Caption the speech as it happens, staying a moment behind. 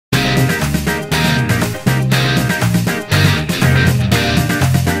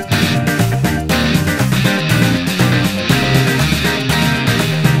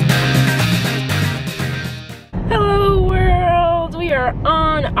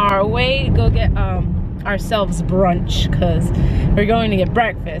our way to go get ourselves brunch, because we're going to get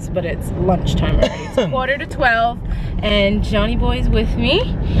breakfast, but it's lunchtime already. It's 11:45 and Johnny Boy's with me,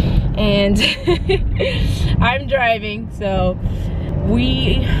 and I'm driving, so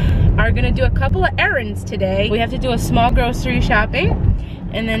we are gonna do a couple of errands today. We have to do a small grocery shopping,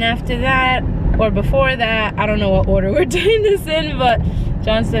 and then after that, or before that, I don't know what order we're doing this in, but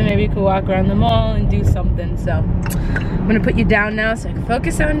John said maybe we could walk around the mall and do something, so I'm gonna put you down now so I can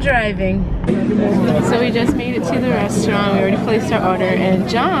focus on driving. So we just made it to the restaurant. We already placed our order, and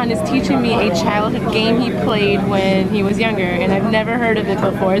John is teaching me a childhood game he played when he was younger, and I've never heard of it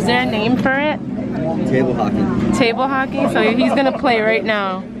before. Is there a name for it? Table hockey. Table hockey? So he's gonna play right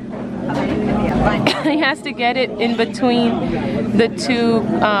now. He has to get it in between the two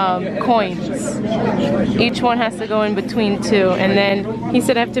coins. Each one has to go in between two, and then he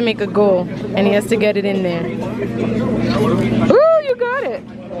said I have to make a goal, and he has to get it in there. Ooh, you got it!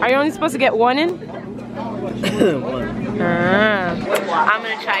 Are you only supposed to get one in? One. Ah. I'm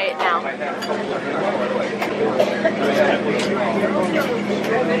gonna try it now.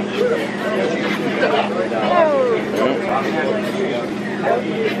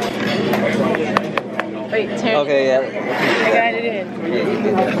 Wait, turn. Okay, yeah. I got it in.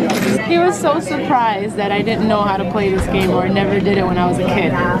 He was so surprised that I didn't know how to play this game, or never did it when I was a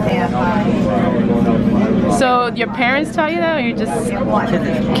kid. So your parents taught you that, or you're just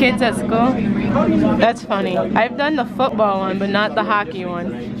kids at school? That's funny. I've done the football one, but not the hockey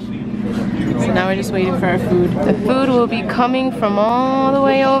one. So now we're just waiting for our food. The food will be coming from all the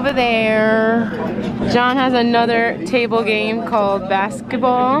way over there. John has another table game called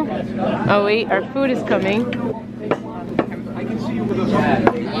basketball. Oh wait, our food is coming.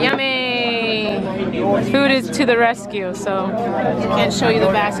 Yummy! Food is to the rescue, so I can't show you the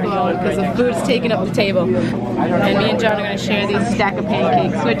basketball one because the food's taking up the table. And me and John are gonna share these stack of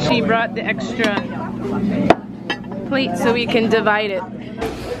pancakes, which she brought the extra plate so we can divide it.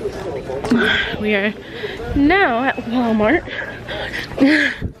 We are now at Walmart.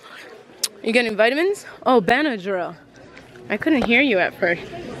 You getting vitamins? Oh, Benadryl. I couldn't hear you at first.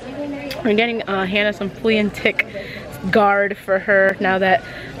 We're getting Hannah some flea and tick guard for her now that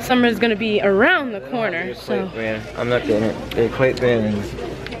summer's gonna be around the corner. So I'm not getting it. The Equate brand is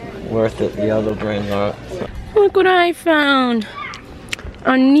worth it. The other brands aren't. Look what I found.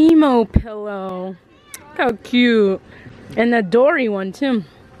 A Nemo pillow. Look how cute. And the Dory one too.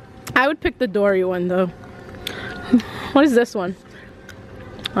 I would pick the Dory one though. What is this one?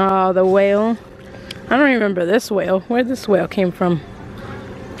 Oh, the whale. I don't remember this whale. Where this whale came from.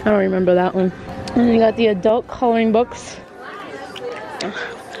 I don't remember that one. And you got the adult coloring books.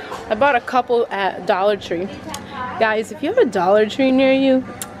 I bought a couple at Dollar Tree. Guys, if you have a Dollar Tree near you,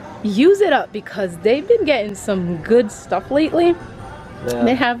 use it up because they've been getting some good stuff lately. Yeah.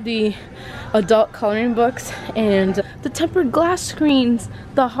 They have the adult coloring books and the tempered glass screens,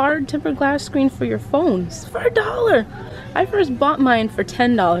 the hard tempered glass screen for your phones for $1. I first bought mine for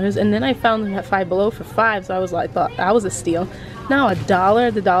 $10 and then I found them at Five Below for $5, so I was like, thought that was a steal. Now $1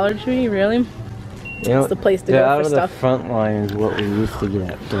 at the Dollar Tree, really? It's the place to go for stuff. Out of the front line is what we used to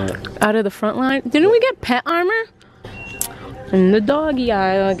get. But out of the front line? Didn't we get pet armor? In the doggy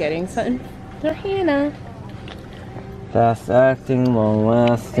aisle, getting something for Hannah. Fast acting, long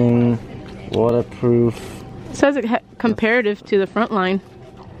lasting, waterproof. It says it comparative to the front line.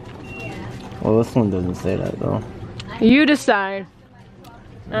 Well, this one doesn't say that though. You decide.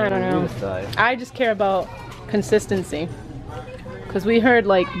 I don't know. You decide. I just care about consistency. Because we heard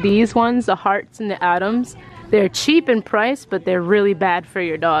like these ones, the hearts and the atoms, they're cheap in price, but they're really bad for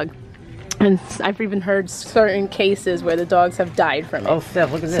your dog. And I've even heard certain cases where the dogs have died from it. Oh,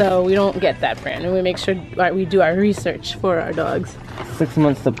 Steph, look at this. So we don't get that brand, and we make sure we do our research for our dogs. 6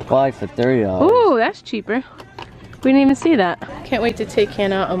 months supply for $30. Ooh, that's cheaper. We didn't even see that. Can't wait to take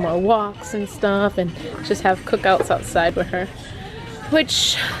Hannah on more walks and stuff, and just have cookouts outside with her.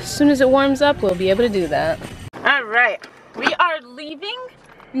 Which, as soon as it warms up, we'll be able to do that. All right, we are leaving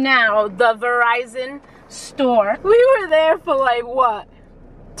now the Verizon store. We were there for like what?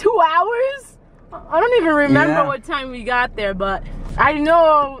 2 hours? I don't even remember what time we got there, but I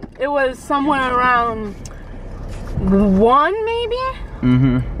know it was somewhere around 1 maybe?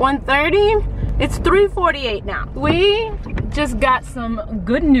 1:30? It's 3:48 now. We just got some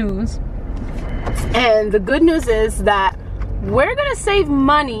good news, and the good news is that we're gonna save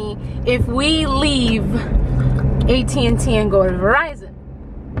money if we leave AT&T and go to Verizon.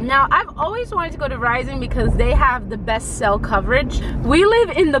 Now, I've always wanted to go to Verizon because they have the best cell coverage. We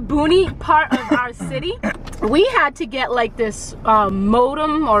live in the boony part of our city. We had to get like this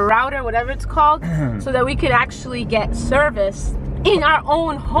modem or router, whatever it's called, so that we could actually get service in our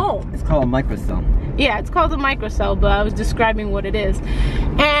own home. It's called a microcell. Yeah, it's called a microcell, but I was describing what it is.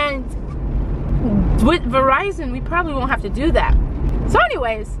 And with Verizon, we probably won't have to do that. So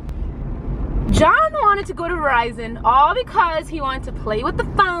anyways, John wanted to go to Verizon all because he wanted to play with the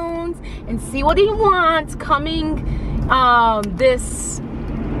phones and see what he wants coming this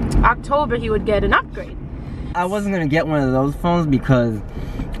October. He would get an upgrade. I wasn't gonna get one of those phones because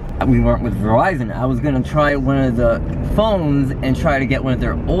we weren't with Verizon. I was gonna try one of the phones and try to get one of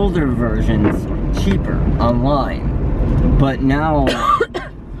their older versions cheaper online. But now,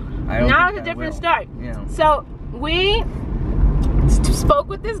 now it's a different start. Yeah. So we spoke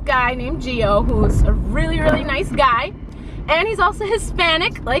with this guy named Gio, who's a really, really nice guy, and he's also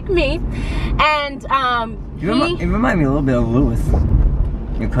Hispanic like me. And you remind me a little bit of Lewis,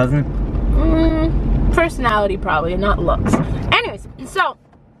 your cousin. Personality probably, not looks. Anyways, so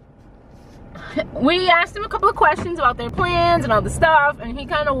we asked him a couple of questions about their plans and all the stuff, and he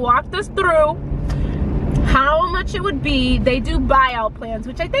kind of walked us through how much it would be. They do buyout plans,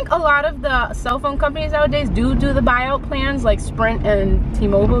 which I think a lot of the cell phone companies nowadays do the buyout plans, like Sprint and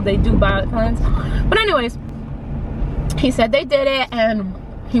T-Mobile. They do buyout plans. But anyways, he said they did it, and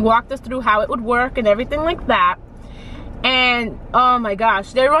he walked us through how it would work and everything like that. And oh my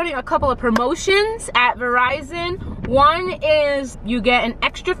gosh, they're running a couple of promotions at Verizon. One is you get an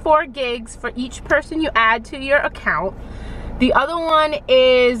extra 4 gigs for each person you add to your account. The other one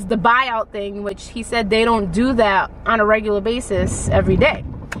is the buyout thing, which he said they don't do that on a regular basis every day.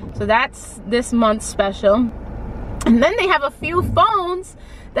 So that's this month's special. And then they have a few phones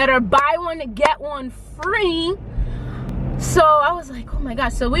that are buy one, get one free. So I was like, oh my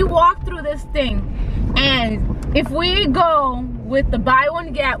gosh. So we walked through this thing, and if we go with the buy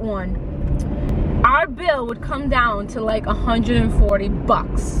one, get one, our bill would come down to like 140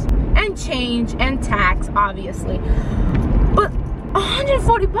 bucks and change and tax, obviously. But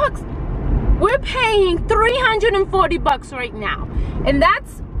 140 bucks, we're paying 340 bucks right now. And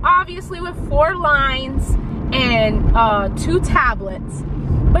that's obviously with 4 lines and 2 tablets.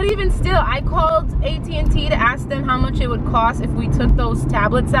 But even still, I called AT&T to ask them how much it would cost if we took those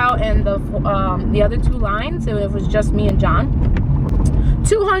tablets out and the other 2 lines. So it was just me and John.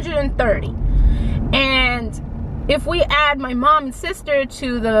 $230. And if we add my mom and sister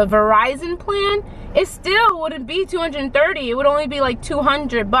to the Verizon plan, it still wouldn't be $230. It would only be like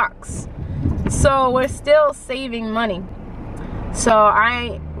 200 bucks. So we're still saving money. So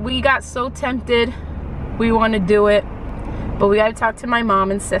we got so tempted. We want to do it. But we got to talk to my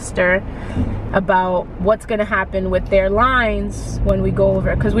mom and sister about what's going to happen with their lines when we go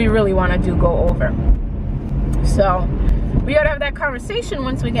over, because we really want to go over. So we got to have that conversation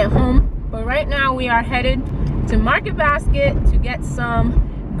once we get home. But right now we are headed to Market Basket to get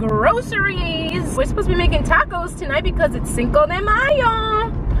some groceries. We're supposed to be making tacos tonight because it's Cinco de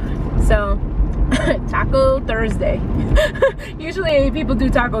Mayo. So Taco Thursday. Usually people do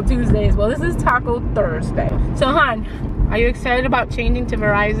Taco Tuesdays. Well, this is Taco Thursday. So hon, are you excited about changing to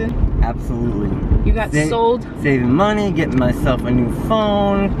Verizon? Absolutely. You got sold? Saving money, getting myself a new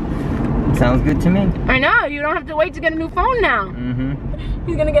phone. Sounds good to me. I know, you don't have to wait to get a new phone now.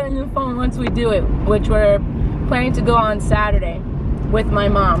 He's gonna get a new phone once we do it, which we're planning to go on Saturday with my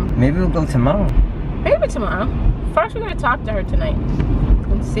mom. Maybe we'll go tomorrow. Maybe tomorrow. First we're gonna talk to her tonight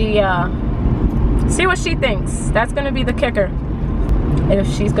and see what she thinks. That's gonna be the kicker. If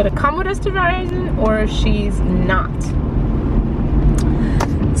she's gonna come with us to Verizon or if she's not.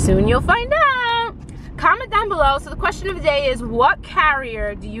 Soon you'll find out. Comment down below. So the question of the day is, what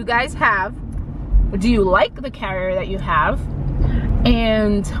carrier do you guys have? Do you like the carrier that you have?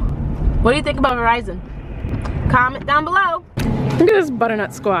 And what do you think about Verizon? Comment down below. Look at this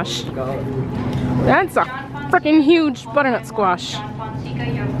butternut squash. That's a freaking huge butternut squash.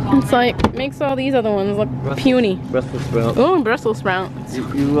 It's like, makes all these other ones look puny. Brussels sprout. Oh, Brussels sprouts. You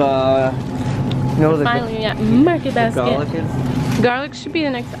know the Finally, yeah, Market Basket. garlic is? Garlic should be the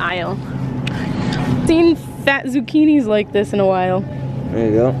next aisle. Seen fat zucchinis like this in a while. There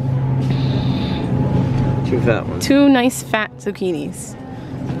you go. 2 fat ones. 2 nice fat zucchinis.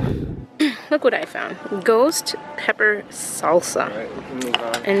 Look what I found. Ghost pepper salsa. Alright, we can move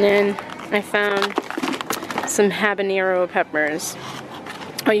on. And then I found some habanero peppers.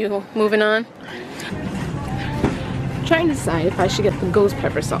 Are you moving on? I'm trying to decide if I should get the ghost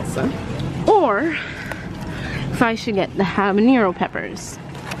pepper salsa or if I should get the habanero peppers,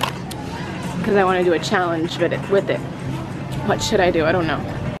 because I want to do a challenge with it. What should I do? I don't know.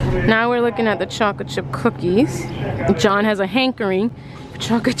 Now we're looking at the chocolate chip cookies. John has a hankering for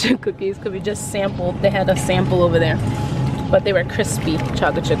chocolate chip cookies because we just sampled. They had a sample over there, but they were crispy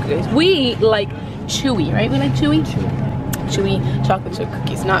chocolate chip cookies. We like chewy, right? We like chewy? chewy chocolate chip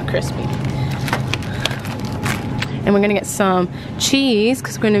cookies, not crispy. And we're gonna get some cheese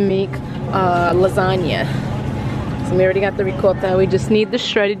because we're gonna make lasagna. So we already got the ricotta, we just need the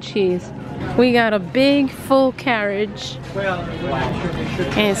shredded cheese. We got a big full carriage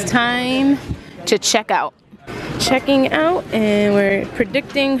and it's time to check out. Checking out, and we're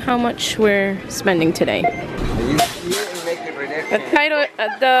predicting how much we're spending today.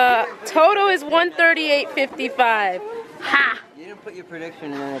 The total is $138.55. Ha! You didn't put your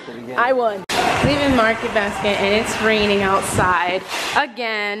prediction in at the beginning. I won. Leaving Market Basket and it's raining outside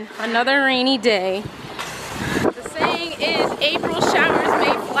again. Another rainy day. The saying is April showers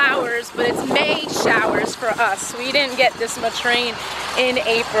May flowers, but it's May showers for us. We didn't get this much rain in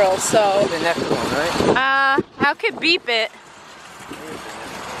April, so. The next one, right? I could beep it.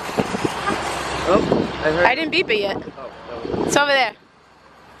 Oh, I didn't beep it yet. Oh, it's over there.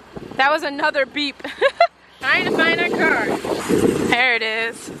 That was another beep. Trying to find our car. There it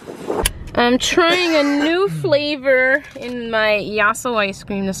is. I'm trying a new flavor in my Yasso ice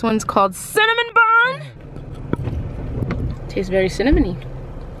cream. This one's called Cinnamon Bun. Tastes very cinnamony.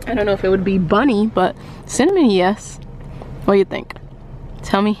 I don't know if it would be bunny, but cinnamony, yes. What do you think?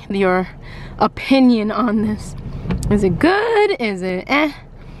 Tell me your opinion on this. Is it good? Is it eh?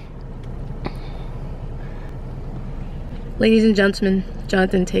 Ladies and gentlemen,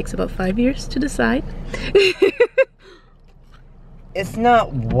 Jonathan takes about 5 years to decide. It's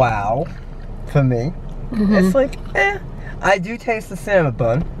not wow for me. It's like, eh. I do taste the cinnamon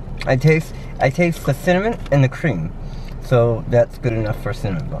bun. I taste the cinnamon and the cream. So that's good enough for a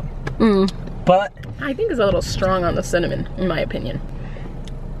cinnamon bun. But I think it's a little strong on the cinnamon, in my opinion.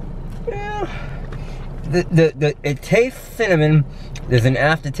 Yeah. It tastes cinnamon. There's an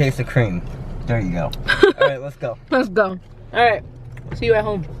aftertaste of cream. There you go. All right, let's go. Let's go. All right, see you at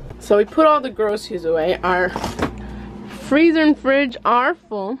home. So we put all the groceries away. Our freezer and fridge are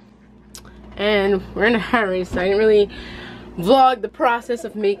full, and we're in a hurry, so I didn't really vlog the process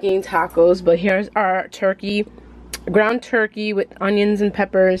of making tacos. But here's our turkey, ground turkey with onions and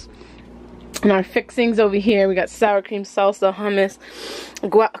peppers. And our fixings over here, we got sour cream, salsa, hummus,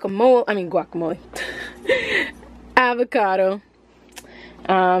 guacamole, avocado.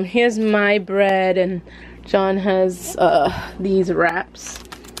 Here's my bread, and John has these wraps.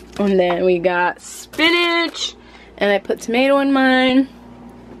 And then we got spinach, and I put tomato in mine.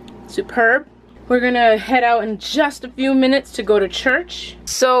 Superb. We're gonna head out in just a few minutes to go to church.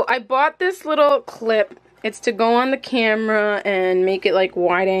 So I bought this little clip. It's to go on the camera and make it like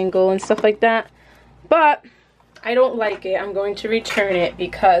wide angle and stuff like that. But I don't like it. I'm going to return it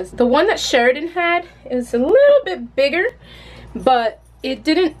because the one that Sheridan had is a little bit bigger, but it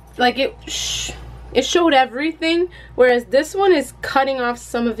didn't, like it showed everything, whereas this one is cutting off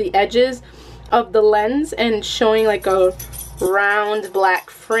some of the edges of the lens and showing like a round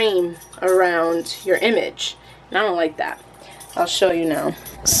black frame around your image. And I don't like that. I'll show you now.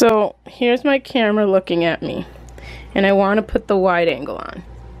 So here's my camera looking at me, and I want to put the wide angle on.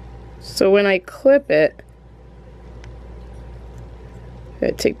 So when I clip it,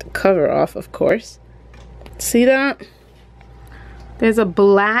 I take the cover off, of course. See that? There's a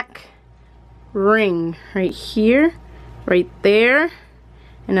black ring right here, right there,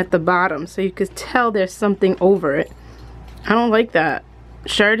 and at the bottom, so you could tell there's something over it. I don't like that.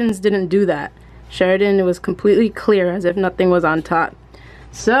 Sheridan's didn't do that. Sheridan, it was completely clear as if nothing was on top.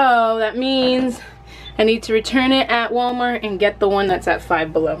 So that means I need to return it at Walmart and get the one that's at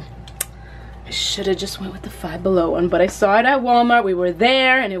Five Below. I should have just went with the Five Below one, but I saw it at Walmart. We were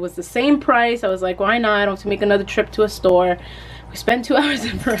there and it was the same price. I was like, why not? I don't have to make another trip to a store. We spent 2 hours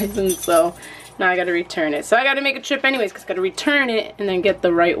at Verizon, so now I gotta return it. So I gotta make a trip anyways because I gotta return it and then get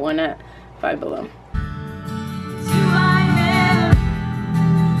the right one at Five Below.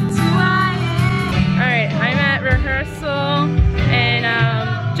 Alright, I'm at rehearsal and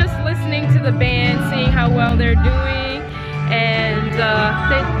just listening to the band, seeing how well they're doing, and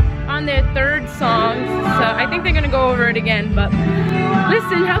they're on their 3rd song, so I think they're gonna go over it again, but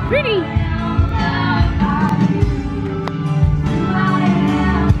listen, how pretty!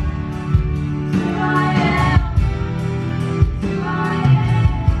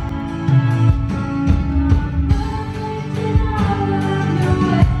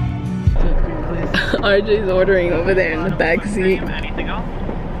 RJ's ordering over there in the back seat. Anything else?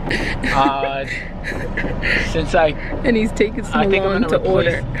 And he's taking so long to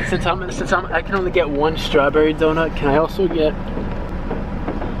order. Since I can only get 1 strawberry donut, can I also get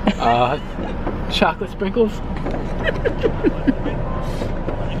chocolate sprinkles?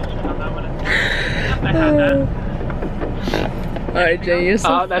 RJ, you're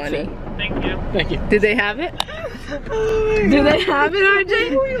so that's funny. It. Thank you. Thank you. Did they have it? Do they have it,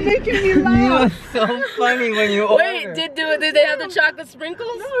 RJ? You're making me laugh. You are so funny when you order. Wait, did they have the chocolate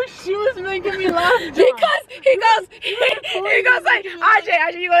sprinkles? No, she was making me laugh. John. Because he goes like,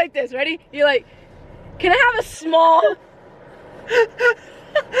 RJ, you go like this. Ready? You like, can I have a small? He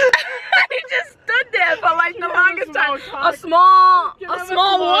just stood there for like the longest time. A small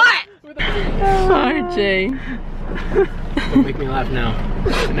what? RJ. Don't make me laugh now.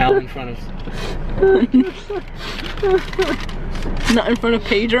 Now in front of. Not in front of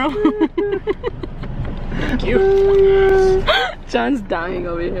Pedro. Thank you. John's dying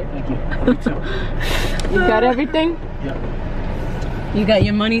over here. Thank you. You got everything? Yeah. You got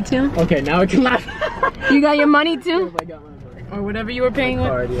your money too? Okay, now I can laugh. You got your money too? I got my money. Or whatever you were paying with?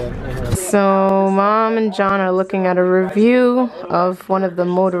 Card, yeah. I have. So Mom and John are looking at a review of one of the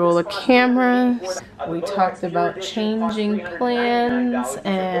Motorola cameras. We talked about changing plans,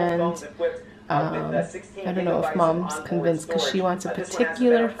 and I don't know if Mom's convinced because she wants a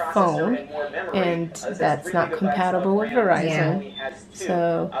particular phone and that's not compatible with Verizon.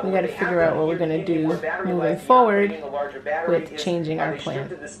 So we got to figure out what we're going to do moving forward with changing our plan.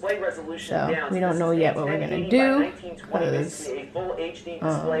 So we don't know yet what we're going to do because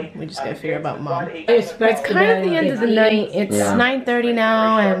we just got to figure out Mom. It's kind of the end of the night. It's 9:30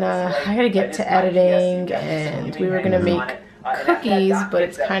 now, and I got to get to editing, and we were going to make cookies, but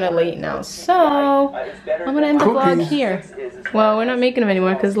it's kind of late now, so I'm gonna end the vlog here. Well, we're not making them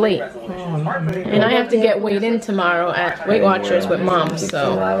anymore because late, and I have to get weighed in tomorrow at Weight Watchers with Mom,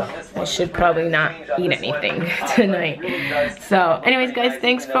 so I should probably not eat anything tonight. So anyways, guys,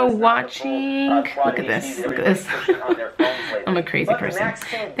 thanks for watching. Look at this, look at this. I'm a crazy person.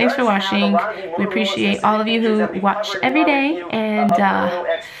 Thanks for watching. We appreciate all of you who watch every day, and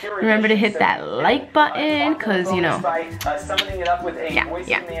remember to hit that like button, because you know,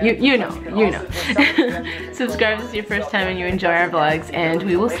 you know. Subscribe if it's your first time and you enjoy our vlogs, and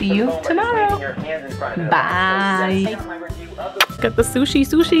we will see you tomorrow. Bye. Got the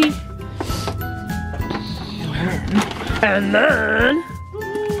sushi. And then,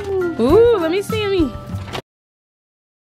 ooh, let me see me.